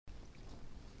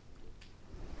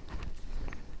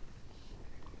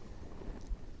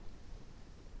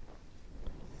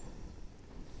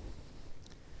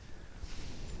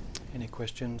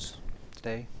questions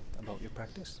today about your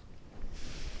practice?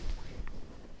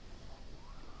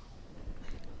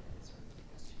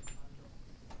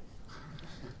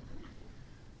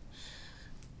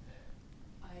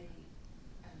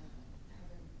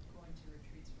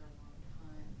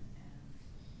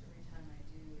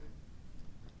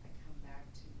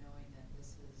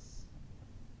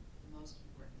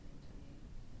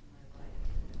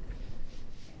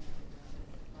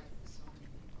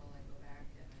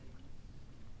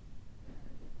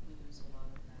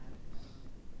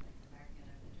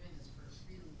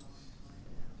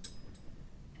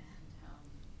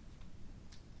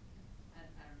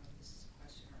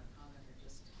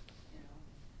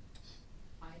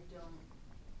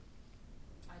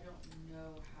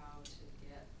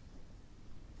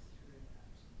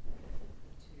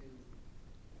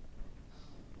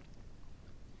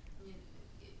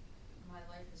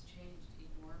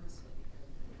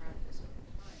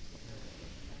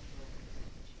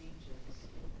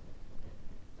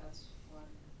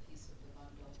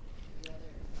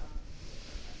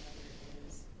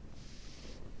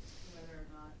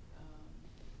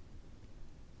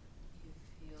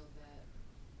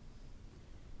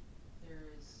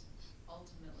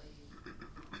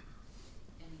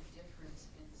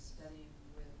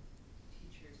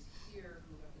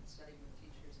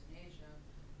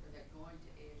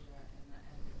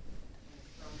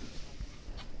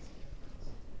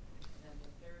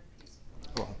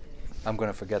 I'm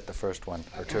going to forget the first one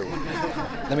or two.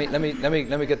 let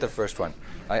me get the first one.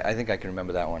 I think I can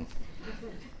remember that one.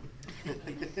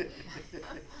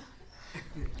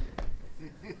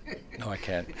 No, I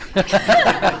can't.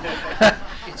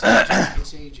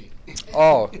 It's aging.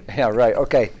 Oh, yeah, right.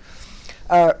 Okay.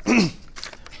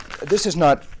 This is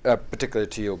not particular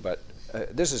to you, but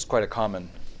this is quite a common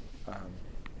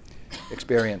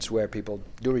experience where people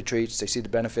do retreats. They see the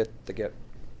benefit. They get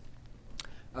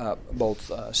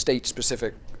both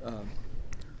state-specific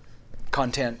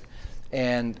content,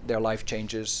 and their life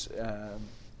changes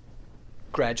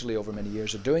gradually over many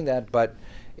years of doing that. But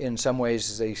in some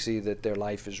ways, they see that their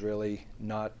life is really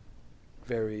not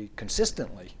very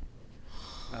consistently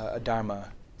a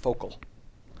Dharma focal.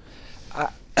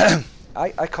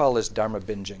 I call this Dharma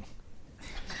binging.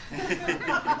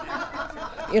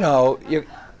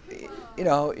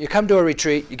 You come to a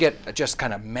retreat, you get a just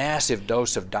kind of massive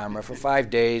dose of Dharma for 5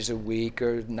 days, a week,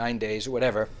 or 9 days, or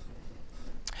whatever.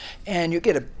 And you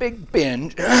get a big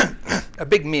binge, a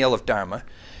big meal of Dharma,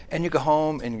 and you go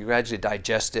home and you gradually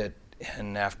digest it,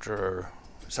 and after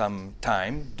some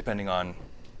time, depending on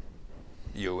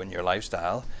you and your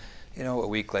lifestyle, a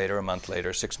week later, a month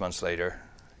later, 6 months later,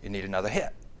 you need another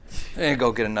hit. And you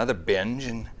go get another binge,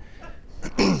 and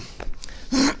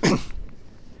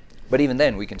but even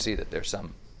then, we can see that there's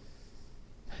some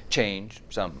change,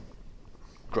 some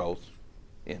growth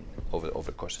over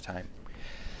the course of time.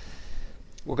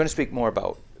 We're going to speak more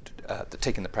about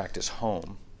taking the practice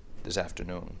home this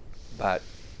afternoon, but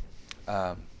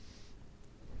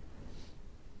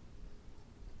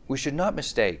we should not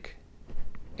mistake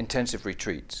intensive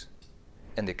retreats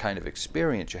and the kind of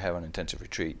experience you have on intensive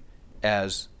retreat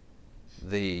as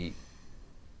the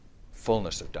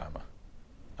fullness of Dharma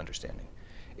understanding.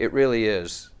 It really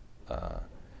is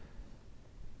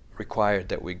required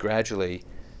that we gradually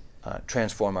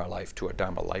transform our life to a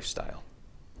Dharma lifestyle,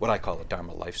 what I call a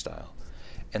Dharma lifestyle.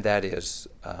 And that is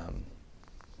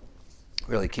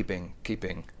really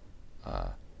keeping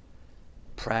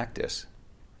practice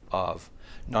of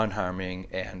non-harming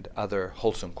and other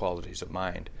wholesome qualities of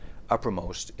mind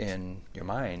uppermost in your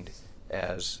mind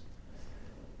as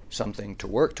something to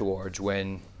work towards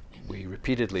when we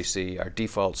repeatedly see our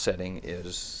default setting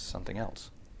is something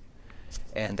else.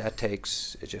 And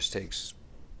it just takes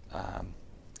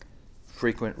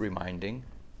frequent reminding,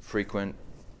 frequent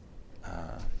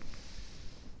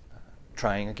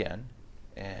trying again,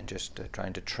 and just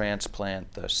trying to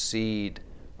transplant the seed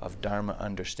of Dharma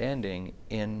understanding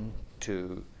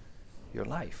into your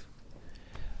life.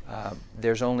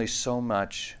 There's only so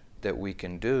much that we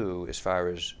can do as far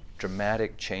as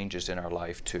dramatic changes in our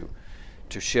life to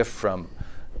shift from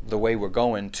the way we're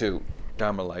going to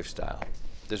Dharma lifestyle.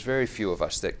 There's very few of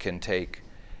us that can take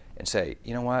and say,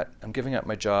 you know what, I'm giving up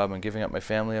my job, I'm giving up my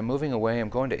family, I'm moving away, I'm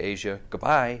going to Asia,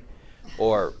 goodbye.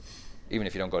 Or even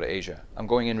if you don't go to Asia, I'm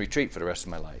going in retreat for the rest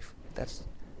of my life. That's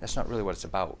not really what it's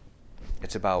about.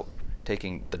 It's about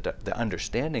taking the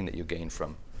understanding that you gain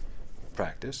from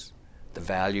practice, the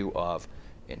value of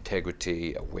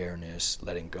integrity, awareness,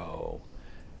 letting go,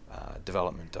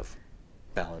 development of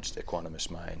balanced, equanimous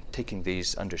mind, taking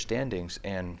these understandings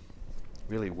and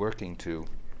really working to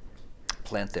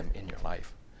plant them in your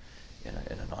life. in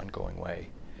an ongoing way.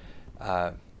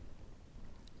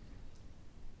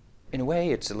 In a way,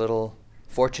 it's a little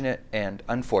fortunate and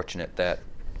unfortunate that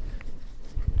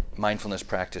mindfulness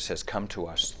practice has come to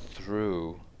us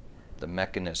through the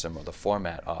mechanism or the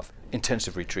format of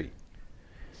intensive retreat,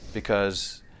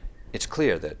 because it's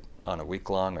clear that on a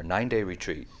week-long or 9-day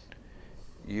retreat,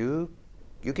 you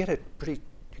get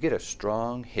a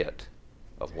strong hit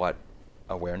of what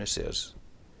awareness is,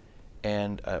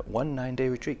 and one 9-day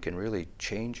retreat can really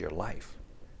change your life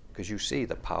because you see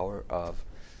the power of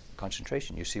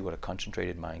concentration. You see what a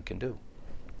concentrated mind can do.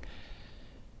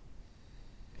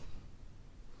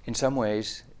 In some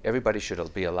ways, everybody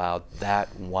should be allowed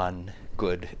that one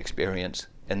good experience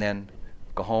and then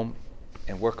go home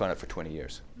and work on it for 20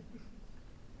 years.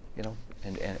 You know,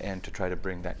 and to try to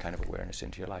bring that kind of awareness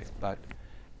into your life. But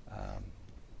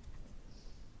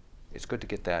it's good to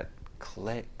get that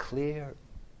clear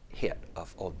hit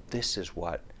of, oh, this is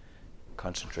what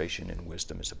concentration and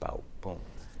wisdom is about. Boom.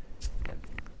 And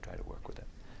try to work with it.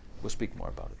 We'll speak more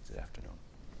about it this afternoon.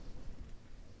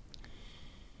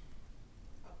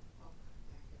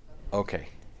 Okay,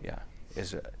 yeah.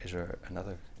 Is there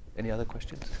any other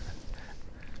questions?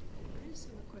 I just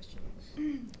have a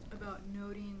question about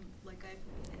noting, like in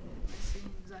my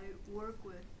scenes, I work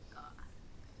with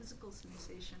physical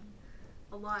sensation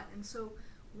a lot, and so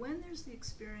when there's the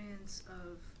experience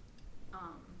of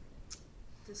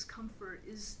discomfort,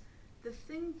 is the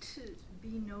thing to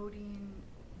be noting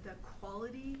the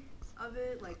quality of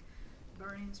it, like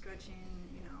burning, stretching,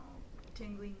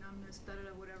 tingling, numbness,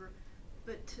 whatever,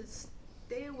 but to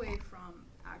stay away from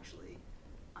actually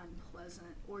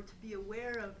unpleasant, or to be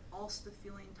aware of also the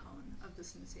feeling tone of the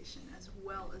sensation as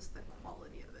well as the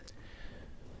quality of it.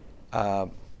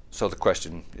 So the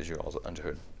question, as you all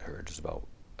heard, is about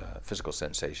physical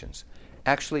sensations.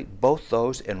 Actually, both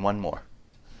those and one more.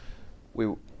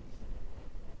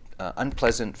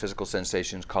 Unpleasant physical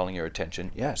sensations calling your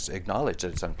attention, yes, acknowledge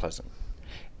that it's unpleasant.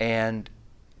 And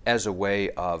as a way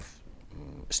of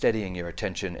steadying your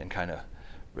attention and kind of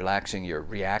relaxing your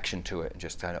reaction to it and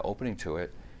just kind of opening to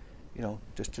it,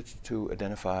 just to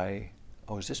identify,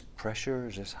 oh, is this pressure,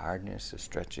 is this hardness, is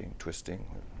stretching, twisting?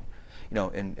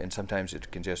 And sometimes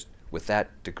it can just, with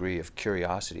that degree of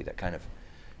curiosity, that kind of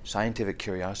scientific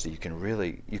curiosity,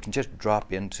 you can just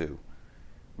drop into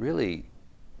really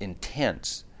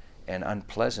intense and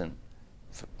unpleasant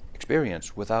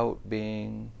experience without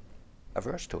being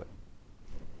averse to it.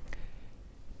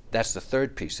 That's the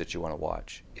third piece that you want to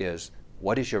watch, is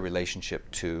what is your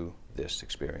relationship to this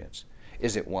experience?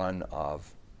 Is it one of,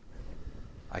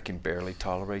 I can barely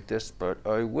tolerate this, but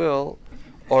I will?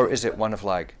 Or is it one of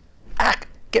like,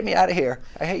 get me out of here,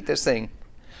 I hate this thing?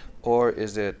 Or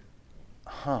is it,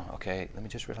 okay, let me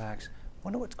just relax.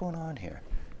 Wonder what's going on here.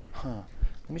 Let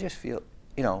me just feel,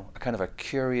 kind of a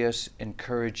curious,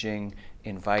 encouraging,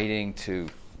 inviting to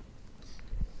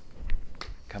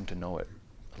come to know it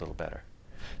a little better.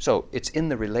 So it's in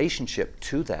the relationship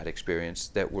to that experience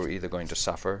that we're either going to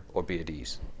suffer or be at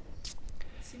ease. It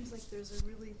seems like there's a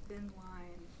really thin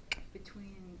line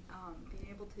between being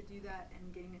able to do that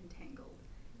and getting entangled.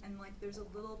 And like there's a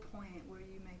little point where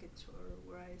you make a choice,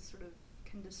 where I sort of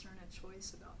can discern a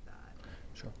choice about that.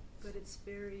 Sure. But it's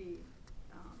very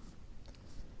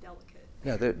delicate.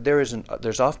 Yeah,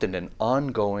 there's often an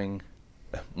ongoing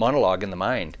monologue in the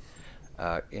mind.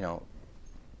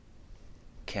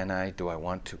 Do I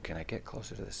want to, can I get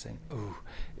closer to this thing? Ooh,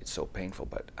 it's so painful,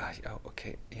 but,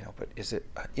 okay, but is it,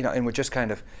 and we're just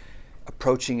kind of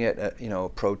approaching it,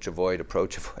 approach, avoid,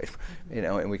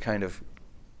 and we kind of,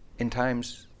 in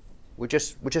times, we're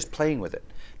just playing with it.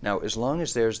 Now, as long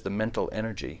as there's the mental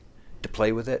energy to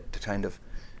play with it, to kind of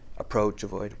approach,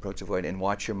 avoid, and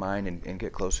watch your mind and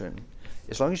get closer, and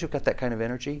as long as you've got that kind of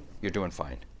energy, you're doing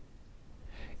fine.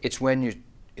 It's when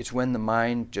the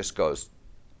mind just goes,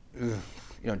 ugh,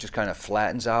 just kind of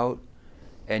flattens out,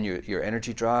 and your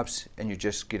energy drops, and you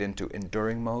just get into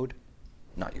enduring mode.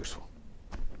 Not useful.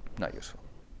 Not useful.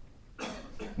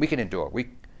 We can endure.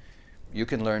 You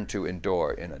can learn to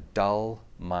endure in a dull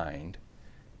mind,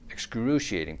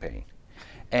 excruciating pain,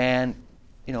 and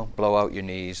blow out your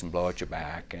knees and blow out your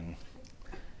back,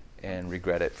 and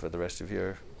regret it for the rest of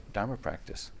your Dhamma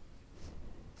practice.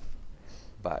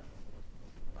 But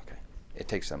okay, it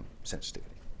takes some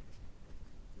sensitivity.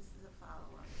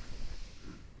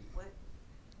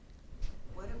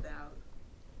 What about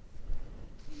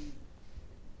the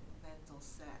mental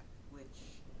set, which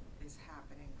is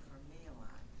happening for me a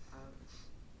lot, of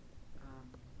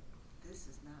this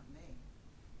is not me.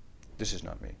 This is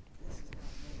not me. This is not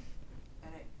me.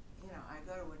 And I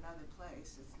go to another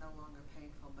place, it's no longer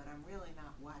painful, but I'm really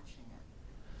not watching it.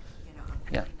 I'm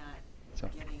really not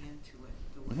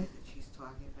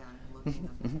talking about and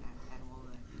looking at all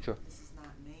the, Sure. this is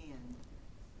not me, and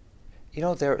You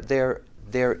know,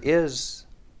 there is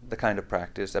the kind of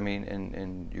practice, I mean,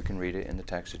 and you can read it in the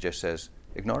text, it just says,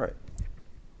 ignore it.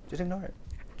 Just ignore it.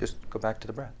 Just go back to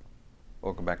the breath.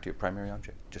 Or go back to your primary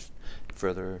object. Just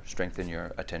further strengthen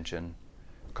your attention,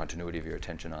 continuity of your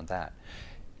attention on that.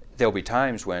 There'll be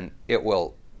times when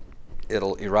it'll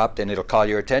erupt and it'll call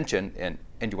your attention, and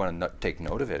you want to take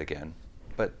note of it again,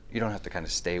 but you don't have to kind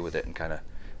of stay with it and kind of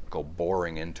go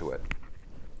boring into it,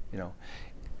 you know.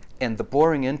 And the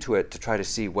boring into it to try to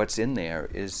see what's in there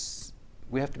is,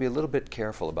 we have to be a little bit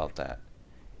careful about that.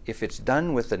 If it's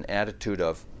done with an attitude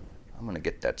of, I'm going to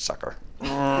get that sucker,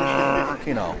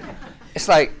 you know, it's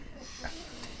like,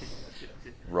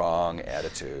 wrong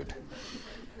attitude.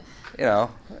 You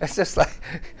know, it's just like,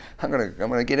 I'm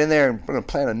gonna get in there and I'm gonna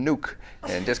plant a nuke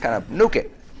and just kind of nuke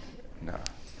it. No,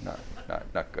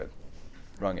 not good.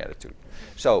 Wrong attitude.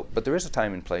 So, but there is a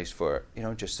time and place for, you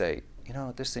know, just say, you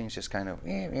know, this thing's just kind of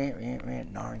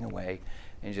gnawing away,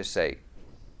 and you just say,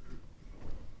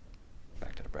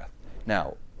 back to the breath.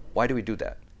 Now, why do we do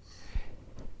that?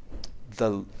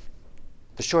 The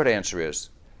short answer is,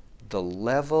 the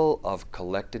level of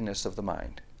collectedness of the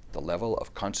mind, the level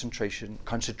of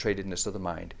concentratedness of the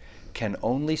mind, can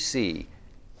only see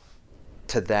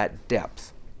to that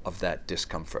depth of that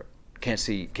discomfort. Can't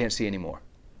see anymore.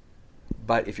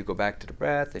 But if you go back to the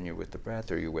breath, and you're with the breath,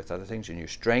 or you're with other things, and you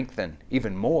strengthen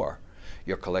even more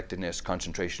your collectedness,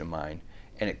 concentration of mind,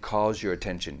 and it calls your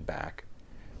attention back,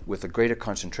 with a greater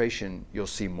concentration, you'll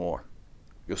see more.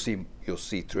 You'll see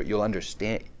through it. You'll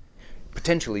understand.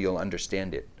 Potentially, you'll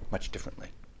understand it much differently.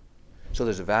 So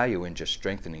there's a value in just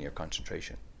strengthening your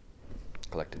concentration,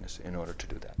 collectedness, in order to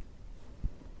do that.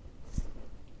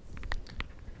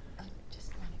 I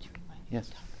just wanted to remind you Yes.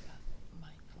 to talk about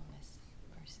mindfulness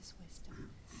versus wisdom.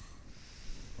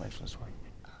 Mindfulness what?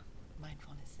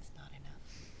 Mindfulness is not enough.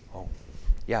 Oh,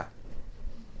 yeah.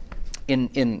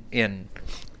 In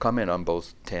comment on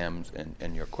both Tam's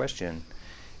and your question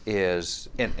is,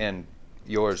 and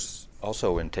yours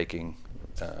also in taking,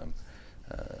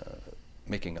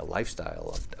 making a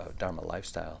lifestyle, of Dharma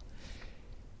lifestyle,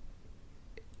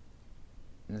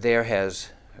 there has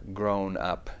grown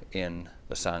up in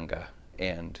the Sangha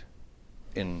and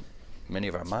in many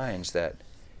of our minds that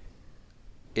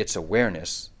it's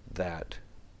awareness that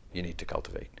you need to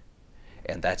cultivate.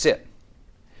 And that's it.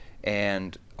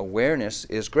 And awareness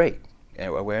is great. And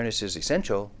awareness is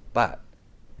essential, but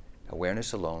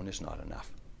awareness alone is not enough.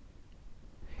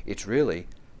 It's really,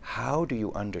 how do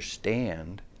you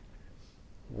understand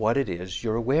what it is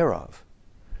you're aware of?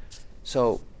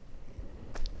 So,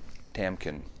 Tam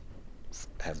can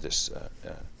have this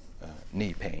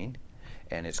knee pain,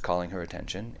 and it's calling her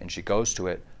attention, and she goes to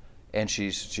it, and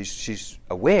she's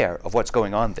aware of what's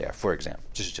going on there. For example,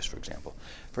 just for example.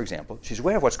 For example, she's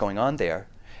aware of what's going on there,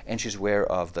 and she's aware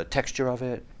of the texture of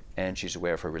it, and she's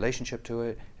aware of her relationship to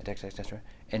it, etc.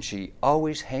 And she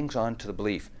always hangs on to the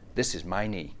belief, this is my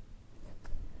knee.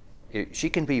 She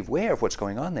can be aware of what's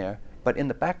going on there, but in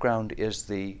the background is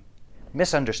the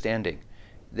misunderstanding.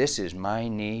 This is my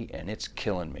knee, and it's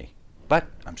killing me. But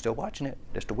I'm still watching it,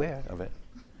 just aware of it.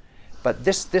 But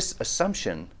this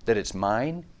assumption that it's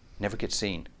mine never gets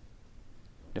seen.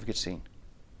 Never gets seen.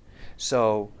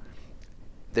 So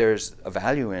there's a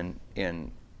value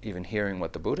in even hearing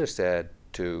what the Buddha said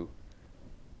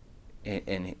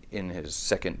in his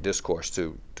second discourse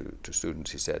to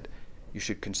students. He said, you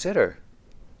should consider,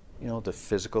 you know, the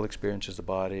physical experiences of the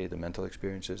body, the mental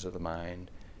experiences of the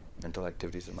mind, mental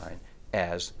activities of the mind,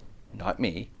 as not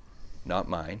me, not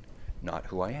mine, not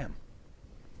who I am.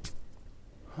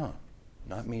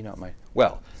 Not me, not mine.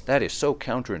 Well, that is so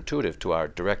counterintuitive to our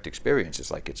direct experience.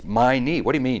 It's like, it's my knee.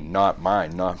 What do you mean, not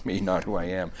mine, not me, not who I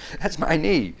am? That's my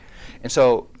knee. And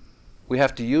so we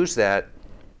have to use that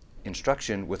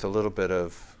instruction with a little bit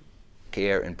of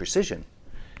care and precision.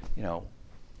 You know,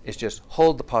 it's just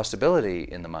hold the possibility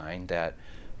in the mind that,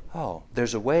 oh,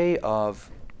 there's a way of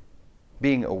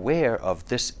being aware of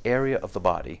this area of the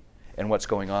body and what's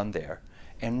going on there,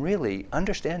 and really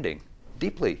understanding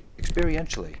deeply,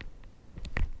 experientially,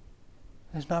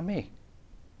 it's not me.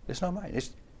 It's not mine.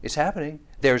 It's happening.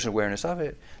 There's an awareness of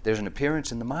it. There's an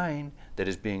appearance in the mind that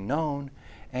is being known,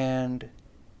 and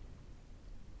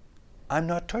I'm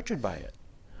not tortured by it.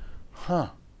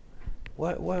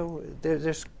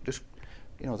 There's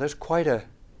you know, there's quite a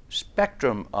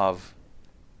spectrum of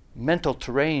mental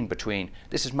terrain between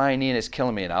this is my knee and it's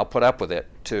killing me and I'll put up with it,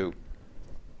 to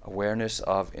awareness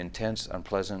of intense,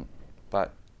 unpleasant,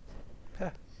 but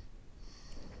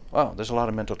wow, there's a lot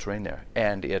of mental terrain there,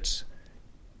 and it's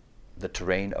the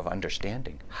terrain of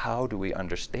understanding. How do we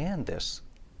understand this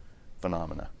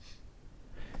phenomena?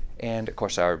 And of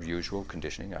course our usual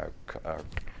conditioning, our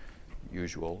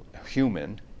usual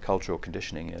human cultural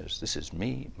conditioning is, this is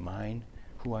me, mine,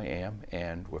 who I am,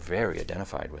 and we're very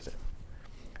identified with it.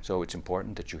 So it's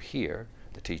important that you hear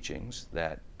the teachings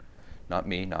that not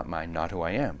me, not mine, not who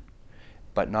I am,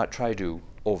 but not try to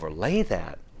overlay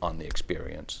that on the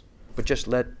experience, but just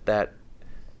let that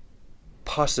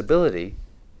possibility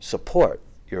support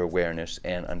your awareness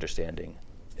and understanding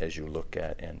as you look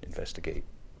at and investigate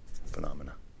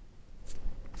phenomena.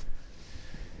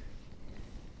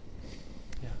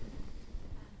 Yeah.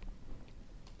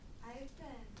 I've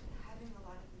been having a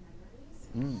lot of memories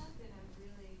Mm. come up in a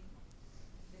really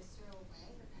visceral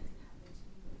way that hasn't happened to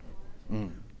me before.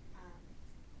 Mm.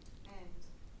 And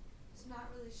just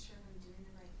not really sure if I'm doing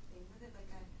the right thing with it. Like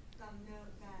I'll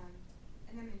note them,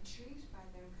 and I'm intrigued by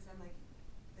them because I'm like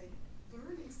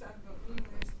learning stuff about me.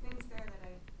 There's things there that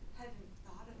I hadn't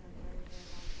thought of in a very, very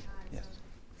long time. Yes.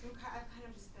 So I've kind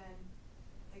of just been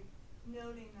like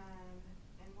noting them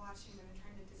and watching them and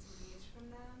trying to disengage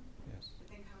from them. Yes. But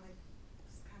then kind of like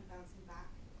just kind of bouncing back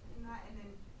from that, and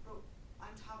then but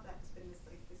on top of that, it's been this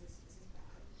like this is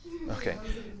bad. Okay.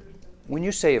 When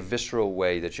you say a visceral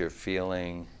way that you're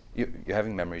feeling, you're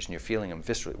having memories and you're feeling them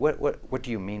viscerally, what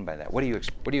do you mean by that? What do you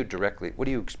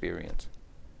experience?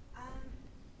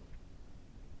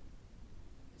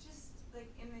 Just like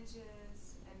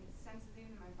images and senses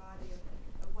even in my body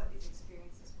of what these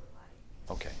experiences were like.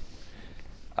 Okay.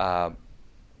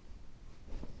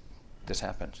 This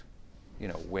happens. You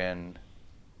know, when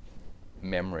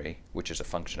memory, which is a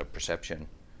function of perception,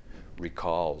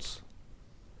 recalls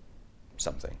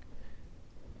something,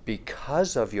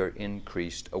 because of your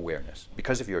increased awareness,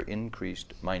 because of your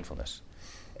increased mindfulness,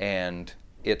 and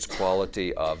its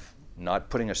quality of not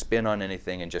putting a spin on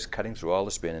anything and just cutting through all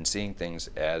the spin and seeing things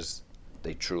as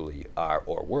they truly are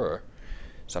or were,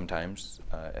 sometimes,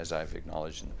 as I've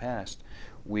acknowledged in the past,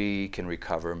 we can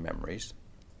recover memories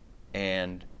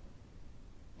and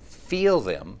feel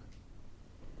them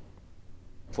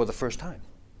for the first time,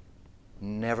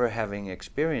 never having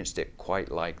experienced it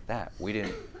quite like that.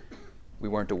 We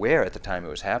weren't aware at the time it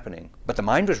was happening, but the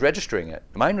mind was registering it.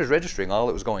 The mind was registering all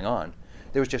that was going on.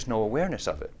 There was just no awareness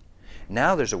of it.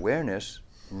 Now there's awareness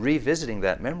revisiting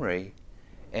that memory,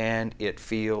 and it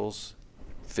feels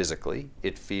physically,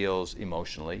 it feels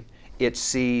emotionally, it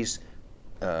sees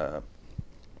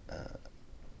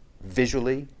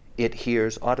visually, it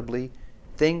hears audibly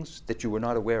things that you were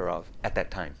not aware of at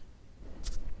that time.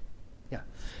 Yeah.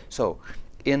 So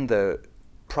in the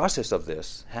process of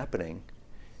this happening,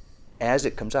 as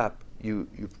it comes up, you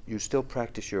still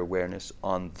practice your awareness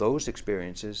on those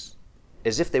experiences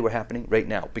as if they were happening right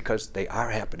now, because they are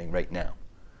happening right now.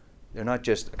 They're not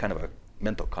just a kind of a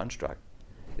mental construct.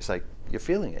 It's like you're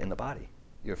feeling it in the body.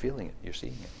 You're feeling it. You're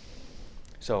seeing it.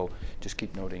 So just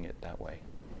keep noting it that way.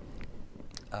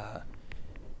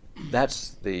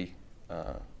 That's the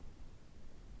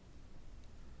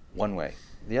one way.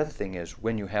 The other thing is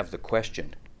when you have the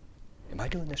question, am I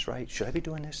doing this right? Should I be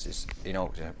doing this? Is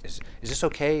this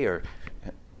okay? Or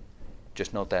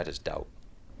just note that as doubt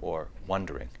or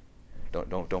wondering.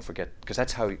 Don't forget, because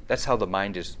that's how the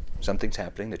mind is. Something's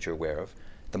happening that you're aware of.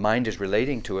 The mind is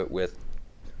relating to it with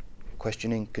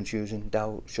questioning, confusion,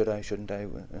 doubt. Should I? Shouldn't I?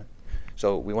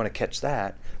 So we want to catch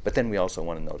that, but then we also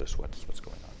want to notice what's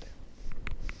going on.